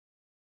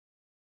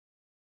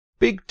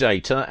Big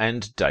Data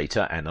and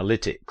Data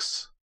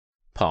Analytics.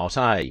 Part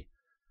A.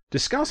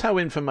 Discuss how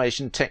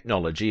information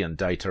technology and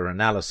data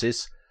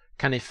analysis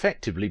can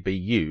effectively be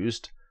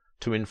used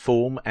to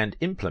inform and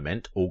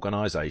implement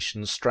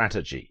organization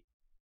strategy.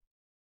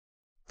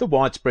 The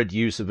widespread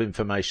use of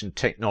information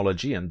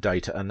technology and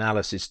data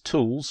analysis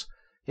tools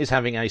is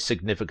having a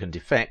significant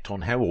effect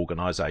on how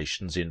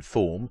organizations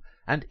inform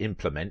and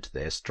implement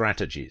their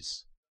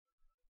strategies.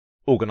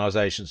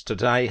 Organizations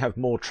today have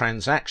more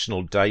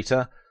transactional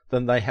data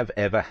than they have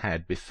ever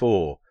had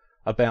before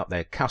about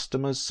their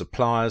customers,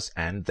 suppliers,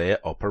 and their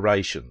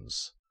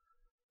operations.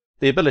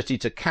 The ability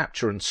to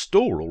capture and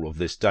store all of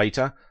this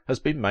data has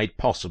been made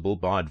possible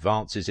by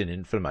advances in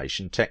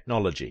information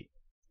technology.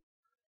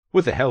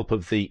 With the help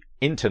of the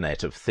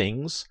Internet of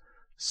Things,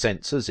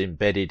 sensors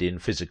embedded in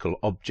physical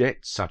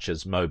objects such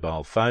as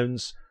mobile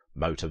phones,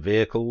 motor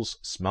vehicles,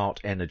 smart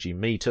energy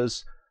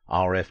meters,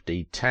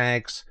 RFID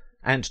tags,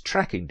 and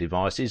tracking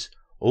devices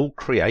all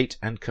create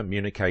and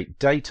communicate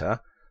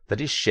data that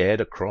is shared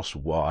across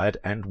wired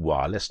and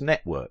wireless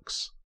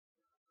networks.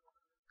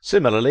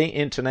 Similarly,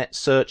 Internet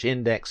search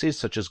indexes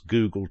such as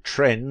Google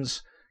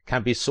Trends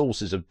can be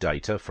sources of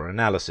data for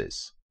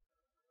analysis.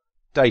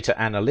 Data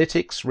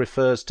analytics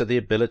refers to the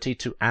ability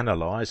to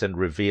analyze and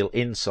reveal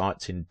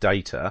insights in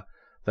data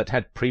that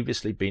had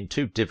previously been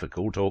too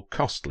difficult or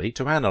costly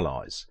to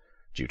analyze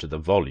due to the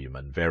volume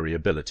and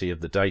variability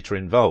of the data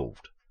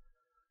involved.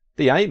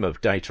 The aim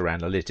of data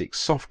analytics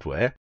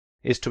software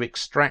is to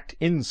extract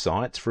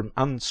insights from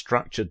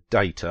unstructured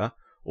data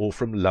or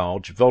from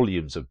large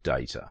volumes of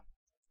data.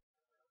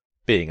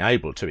 Being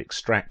able to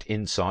extract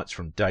insights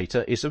from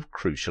data is of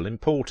crucial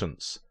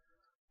importance.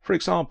 For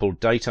example,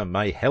 data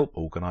may help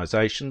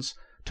organizations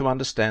to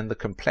understand the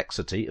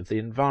complexity of the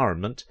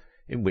environment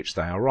in which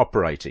they are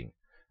operating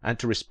and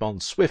to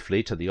respond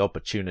swiftly to the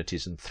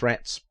opportunities and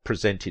threats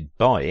presented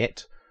by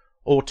it,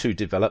 or to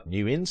develop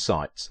new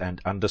insights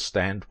and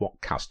understand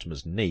what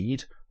customers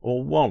need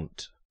or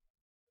want.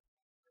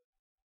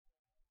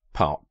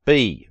 Part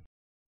B.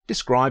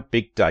 Describe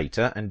big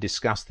data and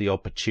discuss the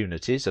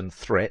opportunities and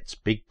threats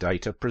big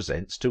data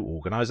presents to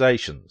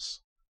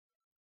organizations.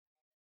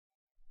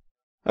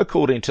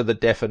 According to the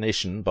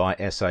definition by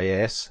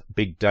SAS,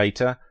 big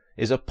data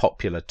is a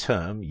popular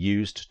term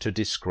used to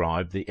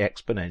describe the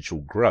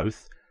exponential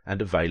growth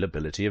and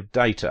availability of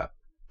data,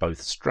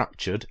 both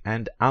structured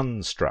and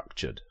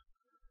unstructured.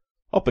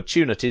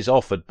 Opportunities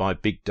offered by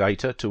big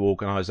data to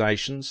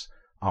organizations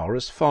are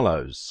as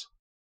follows.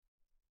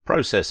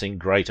 Processing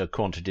greater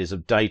quantities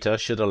of data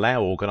should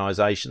allow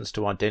organizations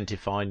to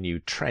identify new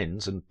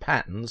trends and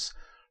patterns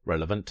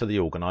relevant to the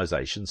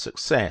organization's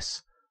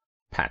success.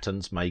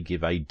 Patterns may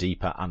give a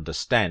deeper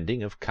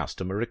understanding of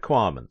customer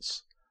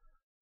requirements.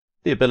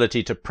 The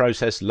ability to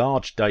process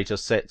large data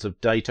sets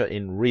of data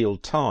in real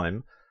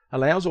time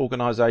allows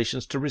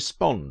organizations to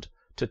respond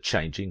to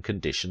changing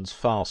conditions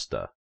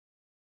faster.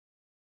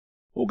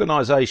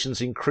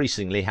 Organizations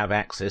increasingly have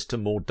access to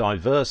more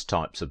diverse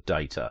types of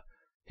data.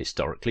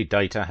 Historically,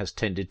 data has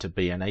tended to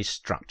be in a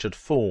structured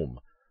form,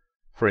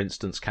 for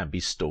instance, can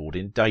be stored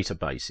in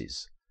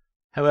databases.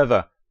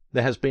 However,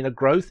 there has been a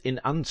growth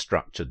in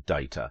unstructured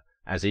data,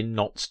 as in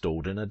not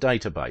stored in a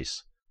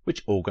database,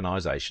 which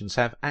organizations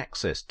have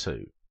access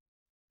to.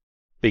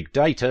 Big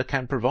data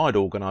can provide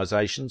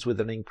organizations with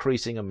an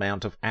increasing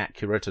amount of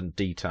accurate and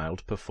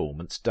detailed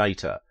performance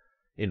data,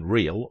 in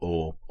real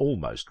or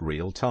almost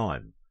real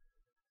time.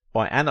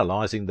 By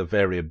analyzing the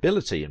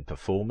variability in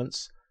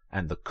performance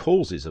and the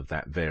causes of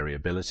that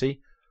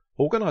variability,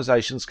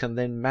 organizations can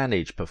then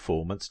manage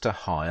performance to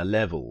higher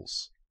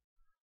levels.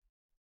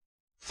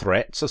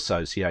 Threats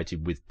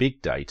associated with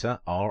big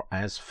data are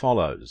as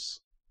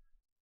follows.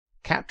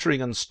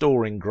 Capturing and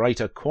storing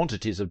greater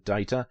quantities of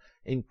data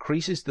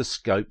increases the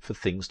scope for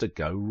things to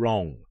go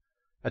wrong.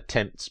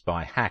 Attempts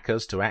by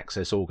hackers to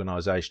access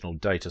organizational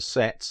data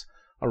sets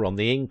are on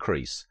the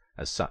increase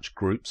as such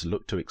groups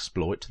look to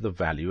exploit the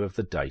value of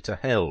the data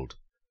held.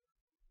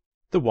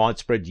 The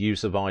widespread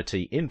use of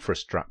IT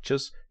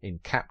infrastructures in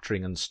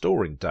capturing and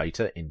storing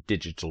data in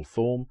digital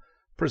form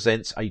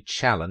presents a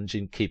challenge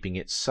in keeping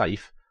it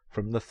safe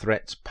from the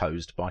threats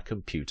posed by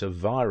computer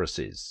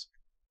viruses.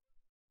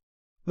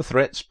 The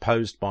threats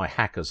posed by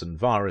hackers and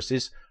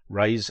viruses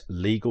raise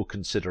legal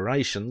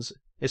considerations,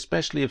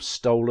 especially if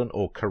stolen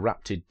or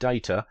corrupted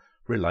data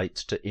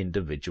relates to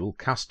individual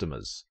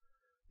customers.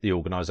 The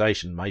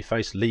organization may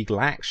face legal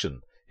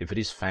action if it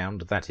is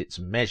found that its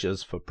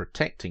measures for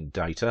protecting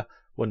data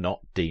were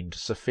not deemed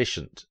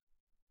sufficient.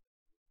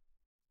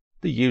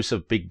 The use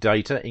of big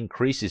data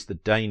increases the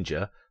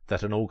danger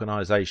that an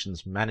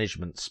organization's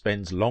management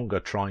spends longer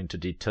trying to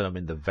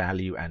determine the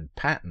value and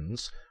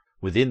patterns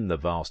within the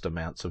vast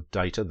amounts of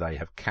data they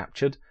have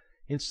captured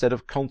instead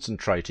of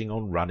concentrating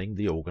on running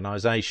the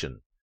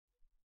organization.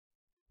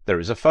 There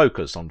is a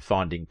focus on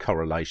finding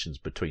correlations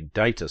between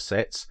data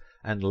sets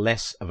and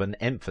less of an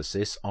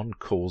emphasis on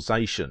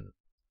causation.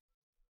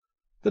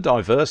 The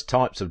diverse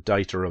types of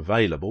data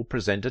available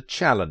present a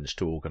challenge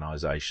to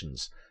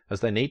organizations as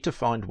they need to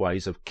find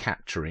ways of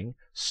capturing,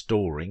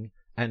 storing,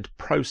 and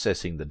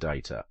processing the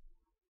data,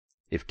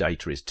 If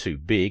data is too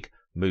big,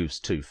 moves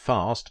too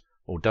fast,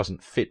 or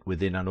doesn't fit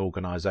within an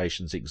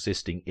organization's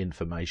existing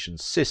information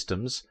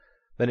systems,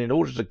 then in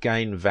order to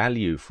gain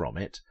value from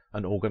it,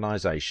 an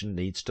organization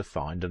needs to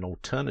find an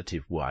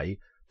alternative way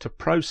to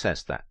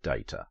process that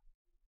data.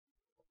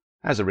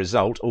 As a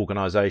result,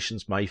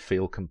 organizations may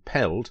feel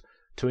compelled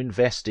to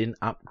invest in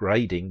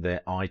upgrading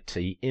their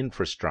IT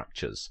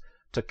infrastructures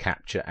to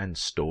capture and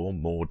store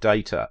more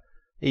data,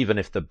 even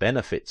if the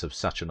benefits of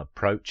such an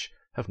approach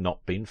have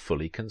not been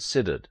fully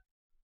considered.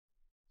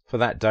 For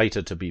that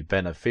data to be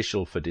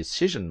beneficial for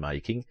decision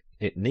making,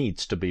 it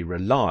needs to be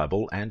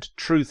reliable and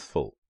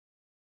truthful.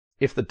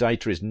 If the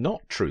data is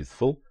not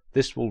truthful,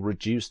 this will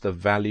reduce the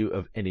value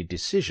of any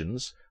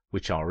decisions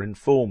which are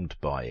informed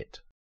by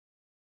it.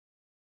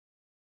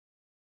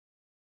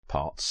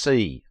 Part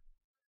C.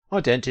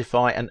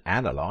 Identify and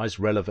analyze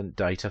relevant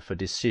data for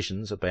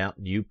decisions about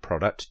new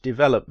product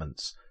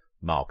developments,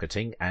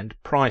 marketing and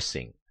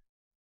pricing.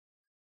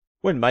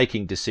 When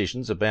making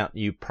decisions about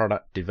new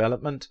product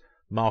development,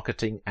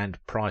 marketing and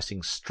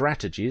pricing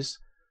strategies,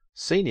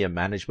 senior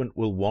management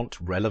will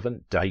want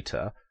relevant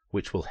data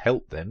which will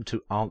help them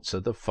to answer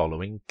the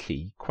following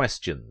key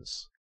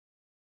questions.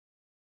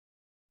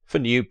 For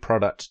new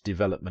product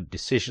development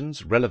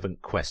decisions,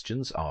 relevant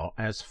questions are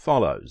as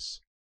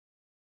follows.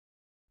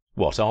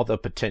 What are the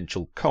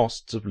potential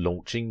costs of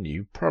launching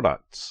new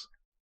products?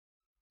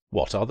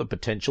 What are the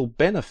potential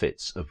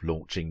benefits of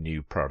launching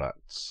new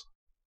products?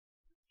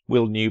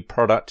 Will new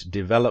product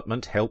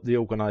development help the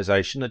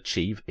organization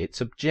achieve its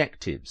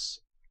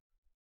objectives?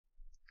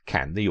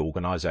 Can the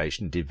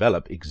organization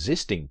develop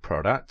existing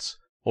products,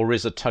 or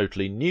is a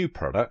totally new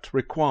product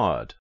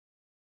required?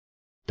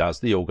 Does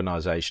the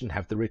organization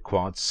have the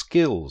required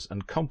skills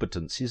and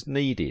competencies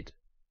needed?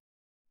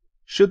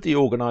 Should the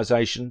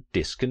organization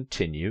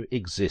discontinue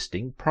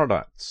existing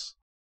products?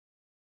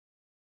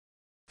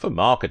 For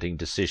marketing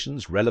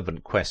decisions,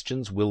 relevant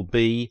questions will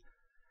be: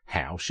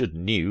 how should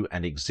new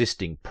and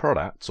existing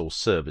products or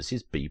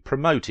services be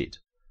promoted?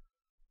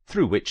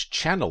 Through which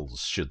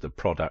channels should the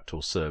product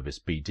or service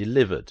be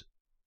delivered?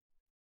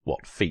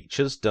 What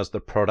features does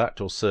the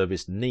product or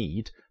service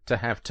need to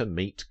have to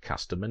meet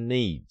customer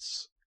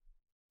needs?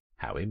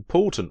 How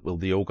important will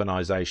the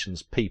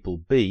organization's people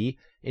be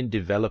in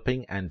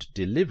developing and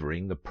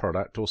delivering the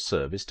product or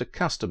service to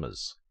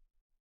customers?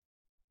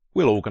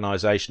 Will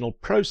organizational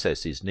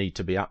processes need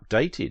to be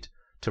updated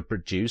to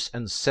produce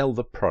and sell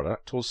the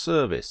product or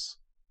service?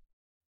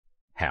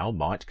 How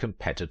might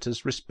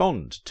competitors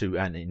respond to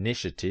an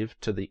initiative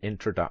to the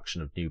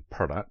introduction of new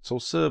products or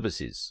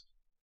services?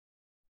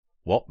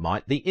 What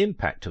might the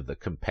impact of the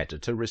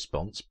competitor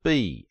response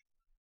be?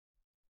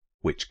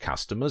 Which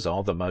customers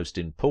are the most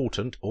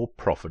important or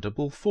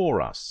profitable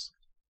for us?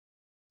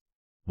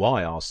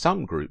 Why are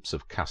some groups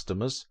of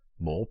customers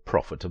more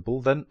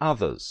profitable than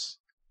others?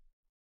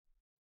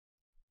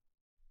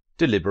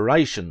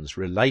 Deliberations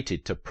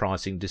related to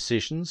pricing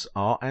decisions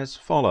are as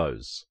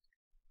follows.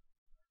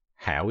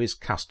 How is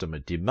customer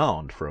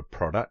demand for a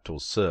product or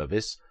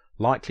service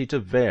likely to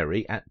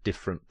vary at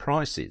different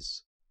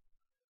prices?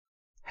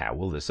 How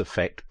will this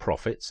affect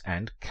profits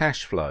and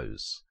cash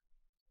flows?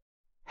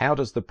 How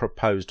does the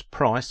proposed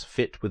price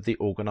fit with the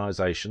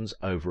organization's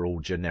overall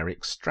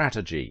generic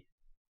strategy?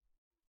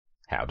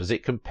 How does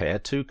it compare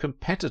to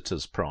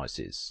competitors'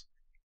 prices?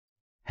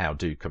 How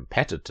do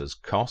competitors'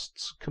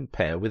 costs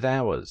compare with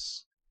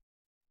ours?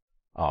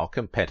 Are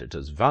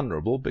competitors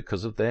vulnerable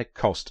because of their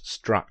cost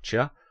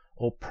structure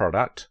or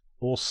product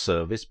or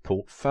service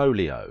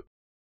portfolio?